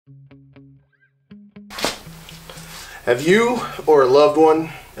Have you or a loved one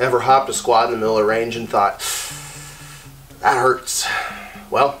ever hopped a squat in the middle of range and thought, that hurts?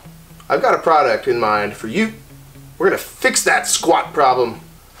 Well, I've got a product in mind for you. We're going to fix that squat problem.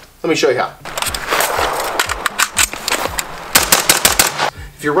 Let me show you how.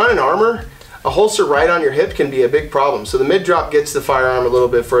 If you're running armor, a holster right on your hip can be a big problem, so the mid drop gets the firearm a little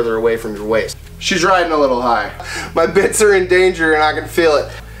bit further away from your waist. She's riding a little high. My bits are in danger and I can feel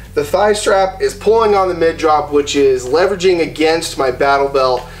it. The thigh strap is pulling on the mid drop, which is leveraging against my battle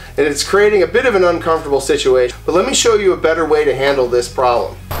belt, and it's creating a bit of an uncomfortable situation. But let me show you a better way to handle this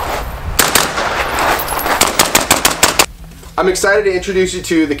problem. I'm excited to introduce you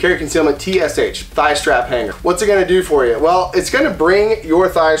to the Carey Concealment TSH thigh strap hanger. What's it going to do for you? Well, it's going to bring your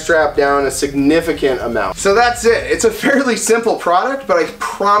thigh strap down a significant amount. So that's it. It's a fairly simple product, but I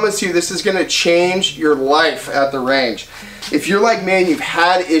promise you this is going to change your life at the range. If you're like me and you've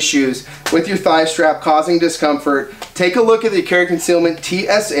had issues with your thigh strap causing discomfort, take a look at the Carey Concealment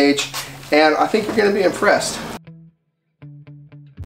TSH and I think you're going to be impressed.